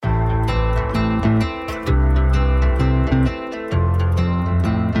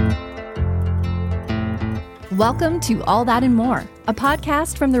Welcome to All That and More, a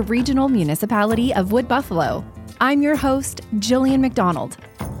podcast from the regional municipality of Wood Buffalo. I'm your host, Jillian MacDonald.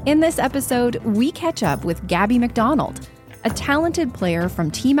 In this episode, we catch up with Gabbi MacDonald, a talented player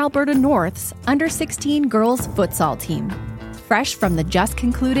from Team Alberta North's under-16 girls futsal team. Fresh from the just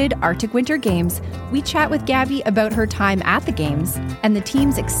concluded Arctic Winter Games, we chat with Gabbi about her time at the Games and the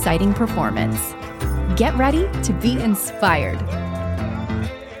team's exciting performance. Get ready to be inspired.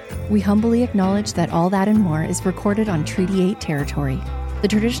 We humbly acknowledge that All That and More is recorded on Treaty 8 territory, the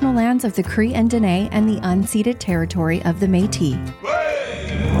traditional lands of the Cree and Dene and the unceded territory of the Métis.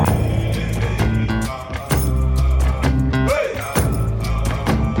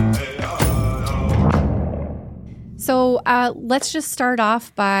 So let's just start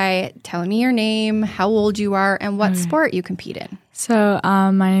off by telling me your name, how old you are, and what sport you compete in. So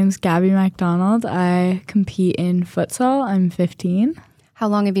my name's Gabbi MacDonald. I compete in futsal. I'm 15. How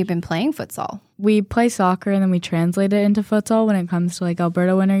long have you been playing futsal? We play soccer and then we translate it into futsal when it comes to like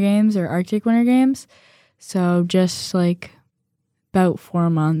Alberta Winter Games or Arctic Winter Games. So just like about 4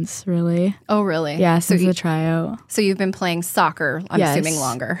 months, really. Oh, really? Yeah, since the tryout. So you've been playing soccer, I'm assuming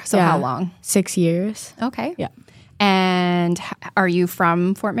longer. So yeah. How long? 6 years. Okay. Yeah. And are you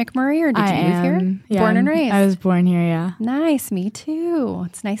from Fort McMurray or did you move here? Yeah, born and raised? I was born here, yeah. Nice, me too.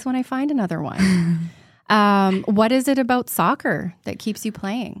 It's nice when I find another one. What is it about soccer that keeps you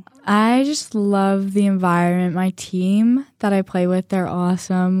playing? I just love the environment. My team that I play with, they're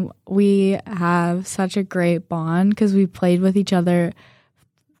awesome. We have such a great bond because we played with each other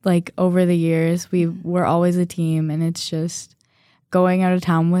like over the years. We're always a team, and it's just going out of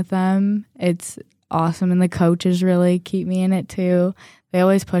town with them. It's awesome, and the coaches really keep me in it too. They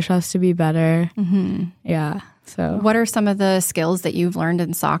always push us to be better. Mm-hmm. Yeah. So, what are some of the skills that you've learned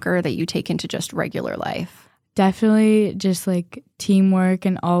in soccer that you take into just regular life? Definitely just like teamwork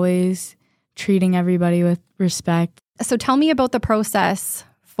and always treating everybody with respect. So tell me about the process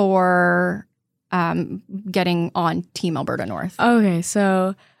for getting on Team Alberta North. Okay,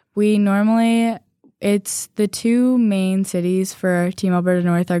 so it's the two main cities for Team Alberta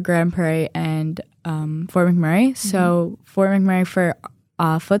North are Grand Prairie and Fort McMurray. Mm-hmm. So Fort McMurray for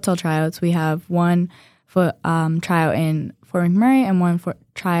futsal tryouts, we have one tryout in Fort McMurray and one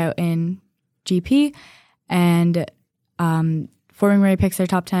tryout in GP. And Fort McMurray picks their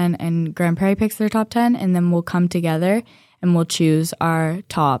top 10 and Grand Prairie picks their top 10. And then we'll come together and we'll choose our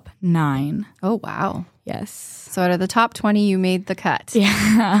top 9. Oh, wow. Yes. So out of the top 20, you made the cut.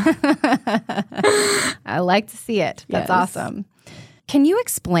 Yeah. I like to see it. That's awesome. Can you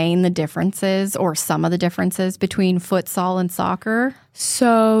explain the differences or some of the differences between futsal and soccer?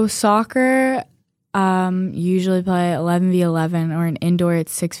 So soccer... usually play 11v11 or an indoor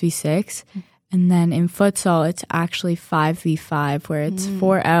it's 6v6. And then in futsal, it's actually 5v5 where it's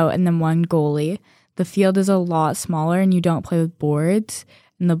 4 out and then 1 goalie. The field is a lot smaller and you don't play with boards,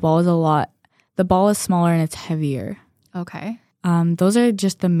 and the ball is smaller and it's heavier. Okay. Those are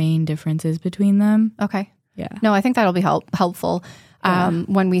just the main differences between them. Okay. Yeah. No, I think that'll be helpful.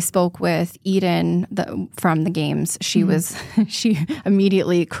 When we spoke with Eden from the Games, she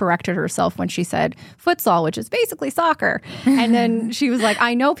immediately corrected herself when she said futsal, which is basically soccer. And then she was like,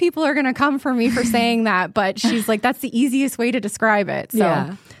 I know people are going to come for me for saying that, but she's like, that's the easiest way to describe it.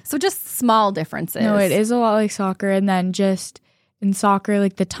 So just small differences. No, it is a lot like soccer. And then just in soccer,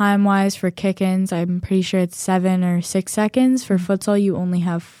 like the time-wise for kick-ins, I'm pretty sure it's 7 or 6 seconds. For futsal, you only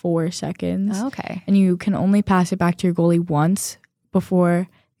have 4 seconds. Okay. And you can only pass it back to your goalie once before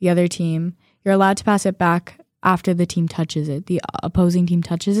the other team. You're allowed to pass it back after the team touches it. The opposing team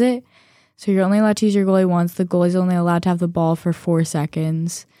touches it. So you're only allowed to use your goalie once. The goalie's only allowed to have the ball for 4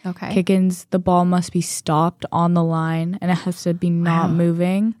 seconds. Okay. Kick-ins, the ball must be stopped on the line and it has to be not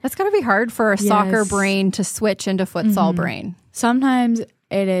moving. That's got to be hard for a soccer brain to switch into futsal brain. Sometimes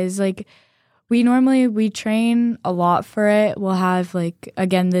it is. Like we train a lot for it. We'll have like,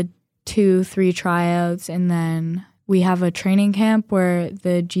 again, the 2-3 tryouts, and then we have a training camp where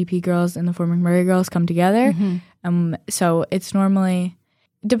the GP girls and the Fort McMurray girls come together. So it's normally,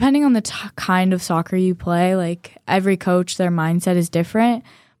 depending on the kind of soccer you play, like every coach, their mindset is different.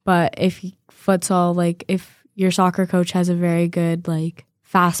 But if futsal, like if your soccer coach has a very good, like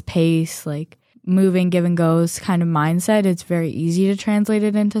fast pace, like moving, give and goes kind of mindset, it's very easy to translate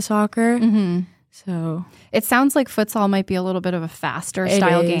it into soccer. So it sounds like futsal might be a little bit of a faster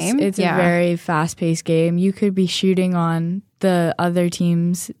style game. It's a very fast-paced game. You could be shooting on the other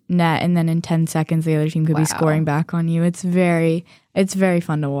team's net, and then in 10 seconds, the other team could be scoring back on you. It's very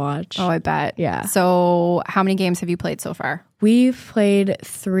fun to watch. Oh, I bet. Yeah. So how many games have you played so far? We've played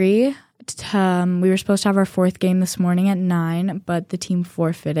 3 We were supposed to have our fourth game this morning at 9, but the team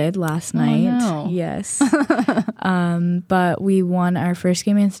forfeited last night. No. Yes. But we won our first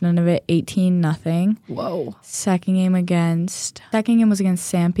game against Nunavut 18-0. Whoa. Second game was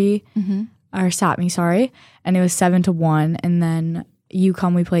against Sampi, or Sapmi, sorry, and it was 7-1. And then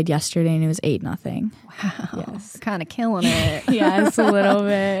UConn we played yesterday, and it was 8-0. Wow. Yes. Kind of killing it. Yes, a little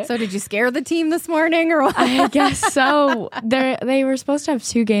bit. So did you scare the team this morning or what? I guess so. They were supposed to have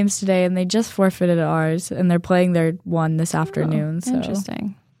 2 games today, and they just forfeited ours, and they're playing their one this afternoon. So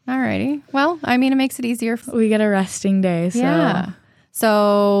interesting. Alrighty. Well, I mean, it makes it easier. We get a resting day. So. Yeah.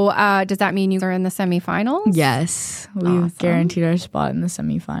 So does that mean you are in the semifinals? Yes. We've guaranteed our spot in the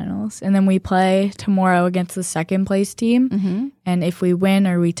semifinals. And then we play tomorrow against the second place team. Mm-hmm. And if we win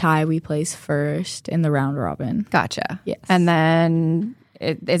or we tie, we place first in the round robin. Gotcha. Yes. And then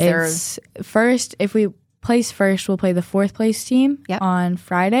first, if we place first, we'll play the fourth place team on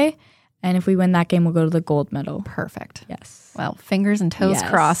Friday. And if we win that game, we'll go to the gold medal. Perfect. Yes. Well, fingers and toes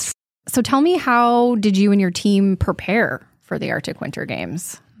crossed. So tell me, how did you and your team prepare for the Arctic Winter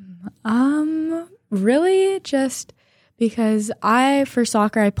Games? Really just because for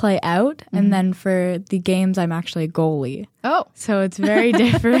soccer, I play out, and then for the games, I'm actually a goalie. Oh. So it's very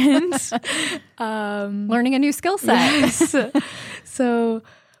different. Learning a new skill set. Yes. So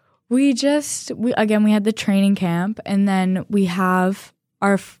we had the training camp, and then we have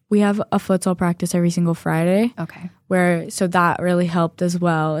a futsal practice every single Friday. Okay. So that really helped as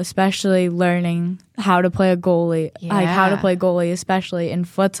well, especially learning how to play a goalie, how to play goalie, especially in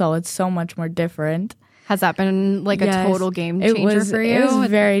futsal. It's so much more different. Has that been like a total game changer for you? It was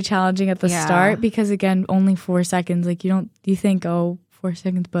very challenging at the start because, again, only 4 seconds. Like you think, 4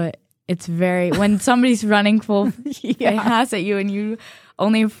 seconds, but it's when somebody's running full pass at you and you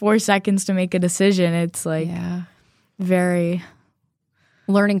only have 4 seconds to make a decision, it's like very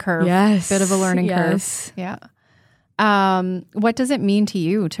learning curve. Yes. Bit of a learning curve. Yeah. What does it mean to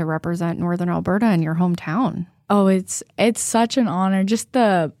you to represent Northern Alberta in your hometown? Oh, it's such an honor. Just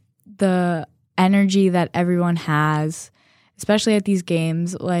the energy that everyone has, especially at these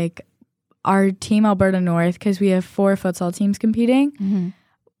games. Like our team, Alberta North, because we have 4 futsal teams competing. Mm-hmm.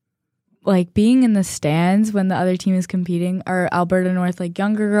 Like being in the stands when the other team is competing, or Alberta North, like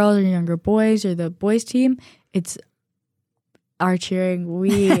younger girls or younger boys or the boys team, it's our cheering.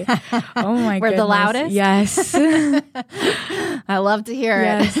 Oh my goodness. We're the loudest? Yes. I love to hear it.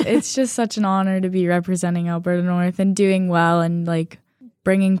 Yes, it's just such an honor to be representing Alberta North and doing well and like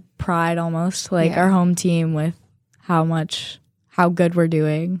bringing pride almost to like our home team with how good we're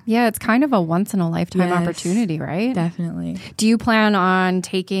doing. Yeah, it's kind of a once in a lifetime opportunity, right? Definitely. Do you plan on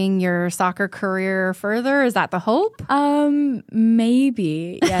taking your soccer career further? Is that the hope?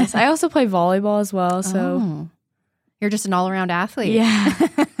 Maybe. Yes. I also play volleyball as well, so you're just an all-around athlete. Yeah.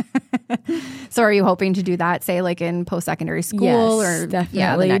 So are you hoping to do that, say, like in post-secondary school? Yes, or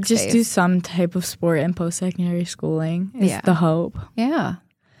definitely. The next just phase? do some type of sport in post-secondary schooling is the hope. Yeah.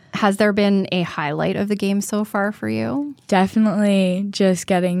 Has there been a highlight of the game so far for you? Definitely just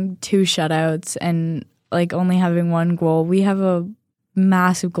getting 2 shutouts and like only having 1 goal. We have a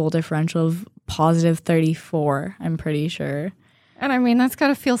massive goal differential of positive 34, I'm pretty sure. And I mean, that's got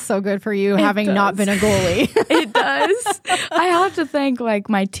to feel so good for you having not been a goalie. It does. I have to thank like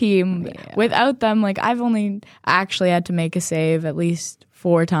my team. Yeah. Without them, like I've only actually had to make a save at least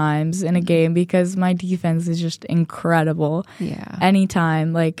 4 times in a game because my defense is just incredible. Yeah.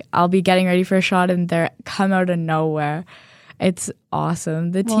 Anytime, like I'll be getting ready for a shot and they come out of nowhere. It's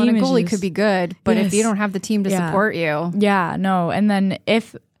awesome. The team, and a goalie could be good, but if you don't have the team to support you. Yeah, no. And then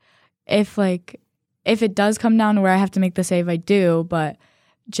if it does come down to where I have to make the save, I do, but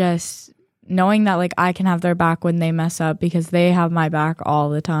just knowing that like I can have their back when they mess up because they have my back all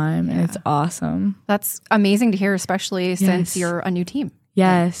the time, and it's awesome. That's amazing to hear, especially since you're a new team.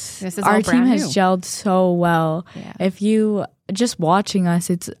 Yes. This is our team has gelled so well. Yeah. If you just watching us,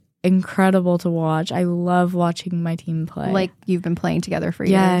 it's incredible to watch. I love watching my team play. Like you've been playing together for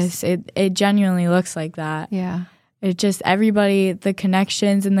years. Yes, it genuinely looks like that. Yeah. It just everybody, the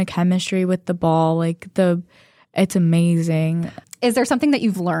connections and the chemistry with the ball, like it's amazing. Is there something that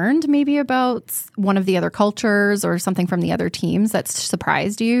you've learned maybe about one of the other cultures or something from the other teams that's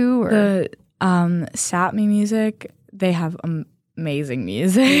surprised you? Or? The Sapmi music, they have amazing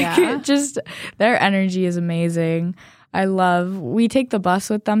music. Yeah. Just their energy is amazing. We take the bus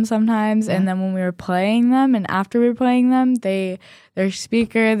with them sometimes, and then when we were playing them and after we were playing them, their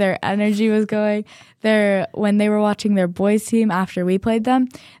speaker, their energy was going. When they were watching their boys team after we played them,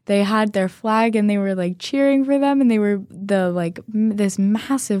 they had their flag and they were like cheering for them, and they were this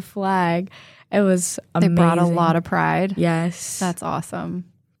massive flag. It was amazing. They brought a lot of pride. Yes. That's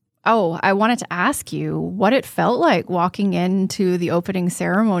awesome. Oh, I wanted to ask you what it felt like walking into the opening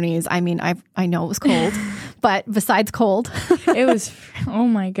ceremonies. I mean, I know it was cold, but besides cold, it was, oh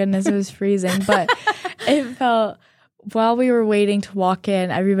my goodness, it was freezing. But it felt, while we were waiting to walk in,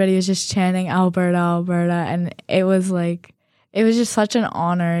 everybody was just chanting Alberta, Alberta. And it was just such an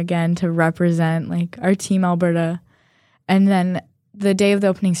honor again to represent like our team Alberta. And then the day of the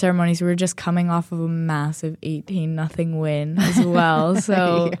opening ceremonies, we were just coming off of a massive 18-0 win as well.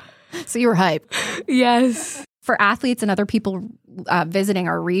 So, so you were hyped. Yes. For athletes and other people visiting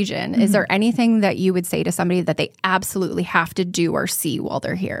our region, is there anything that you would say to somebody that they absolutely have to do or see while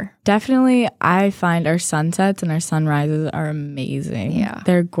they're here? Definitely, I find our sunsets and our sunrises are amazing. Yeah.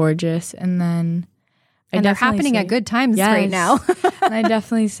 They're gorgeous. And then they're happening at good times right now. And I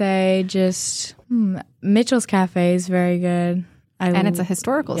definitely say just Mitchell's Cafe is very good. And it's a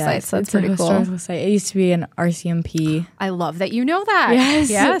historical site, so that's pretty cool. It's a historical site. It used to be an RCMP. I love that you know that.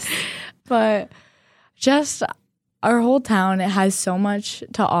 Yes. But just our whole town, it has so much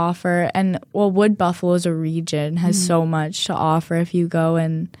to offer. And, Wood Buffalo as a region has so much to offer. If you go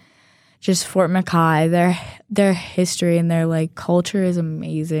and just Fort McKay, their history and their, like, culture is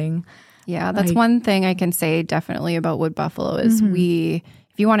amazing. Yeah, that's one thing I can say definitely about Wood Buffalo is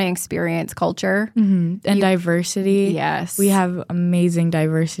if you want to experience culture and diversity, yes, we have amazing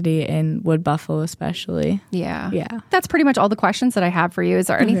diversity in Wood Buffalo, especially. Yeah. That's pretty much all the questions that I have for you. Is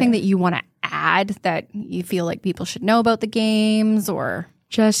there anything that you want to add that you feel like people should know about the games, or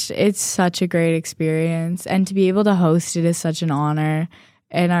just it's such a great experience, and to be able to host it is such an honor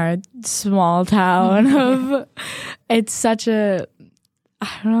in our small town. It's such a,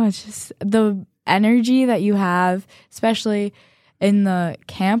 I don't know, it's just the energy that you have, especially in the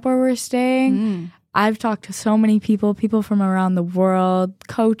camp where we're staying. I've talked to so many people from around the world,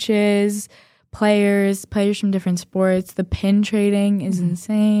 coaches, players from different sports. The pin trading is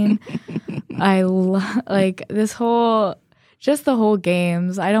insane. I like this whole, just the whole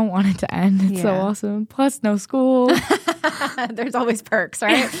games. I don't want it to end. It's so awesome. Plus no school. There's always perks,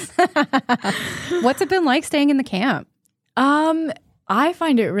 right? What's it been like staying in the camp? I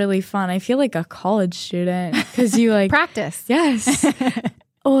find it really fun. I feel like a college student because you like practice. Yes.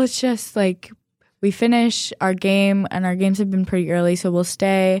 It's just like we finish our game, and our games have been pretty early, so we'll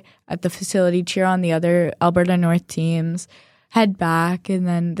stay at the facility, cheer on the other Alberta North teams, head back, and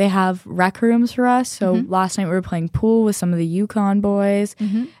then they have rec rooms for us. So last night we were playing pool with some of the Yukon boys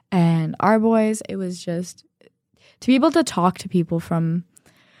and our boys. It was just to be able to talk to people from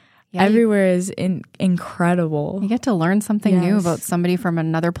everywhere is incredible. You get to learn something new about somebody from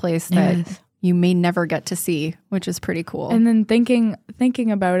another place that you may never get to see, which is pretty cool. And then thinking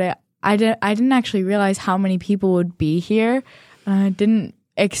about it, I didn't actually realize how many people would be here. I didn't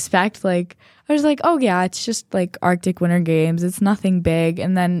expect, like, I was like, oh yeah, it's just like Arctic Winter Games. It's nothing big.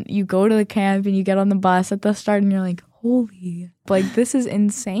 And then you go to the camp and you get on the bus at the start and you're like, holy, like this is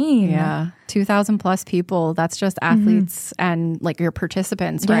insane. Yeah. 2,000 plus people. That's just athletes and like your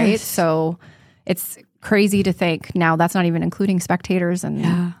participants, right? So it's crazy to think now that's not even including spectators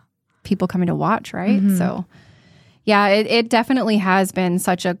and people coming to watch, right? So yeah, it definitely has been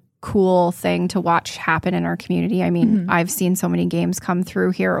such a cool thing to watch happen in our community. I mean, I've seen so many games come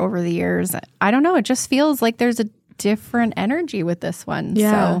through here over the years. I don't know. It just feels like there's a different energy with this one.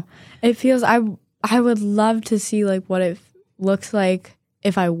 Yeah. So it feels, I would love to see like what it looks like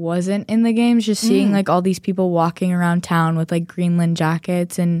if I wasn't in the games, just seeing like all these people walking around town with like Greenland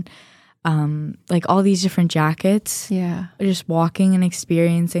jackets and like all these different jackets. Yeah. Just walking and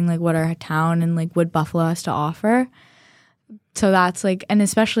experiencing like what our town and like Wood Buffalo has to offer. So that's like, and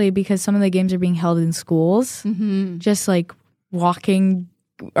especially because some of the games are being held in schools, just like walking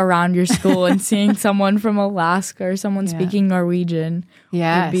around your school and seeing someone from Alaska or someone speaking Norwegian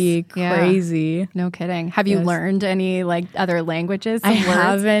would be crazy. No kidding. Have you learned any like other languages? I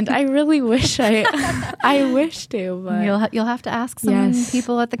haven't. I really wish I wish to, but you'll have to ask some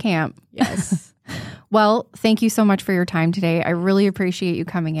people at the camp. Yes. Well, thank you so much for your time today. I really appreciate you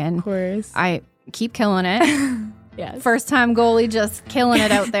coming in. Of course. I keep killing it. Yes. First time goalie, just killing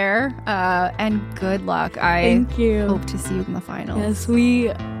it out there. And good luck. Thank you. Hope to see you in the finals. Yes, we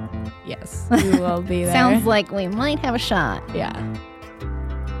will be there. Sounds like we might have a shot. Yeah.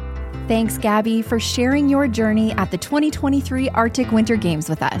 Thanks, Gabby, for sharing your journey at the 2023 Arctic Winter Games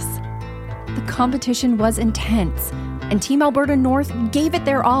with us. The competition was intense, and Team Alberta North gave it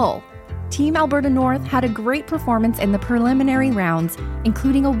their all. Team Alberta North had a great performance in the preliminary rounds,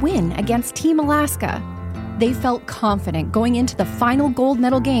 including a win against Team Alaska. They felt confident going into the final gold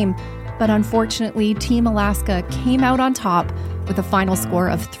medal game, but unfortunately, Team Alaska came out on top with a final score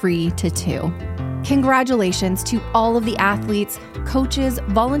of 3-2. Congratulations to all of the athletes, coaches,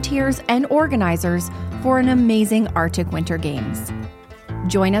 volunteers, and organizers for an amazing Arctic Winter Games.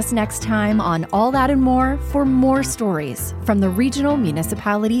 Join us next time on All That and More for more stories from the Regional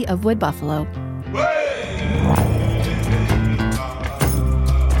Municipality of Wood Buffalo. Way!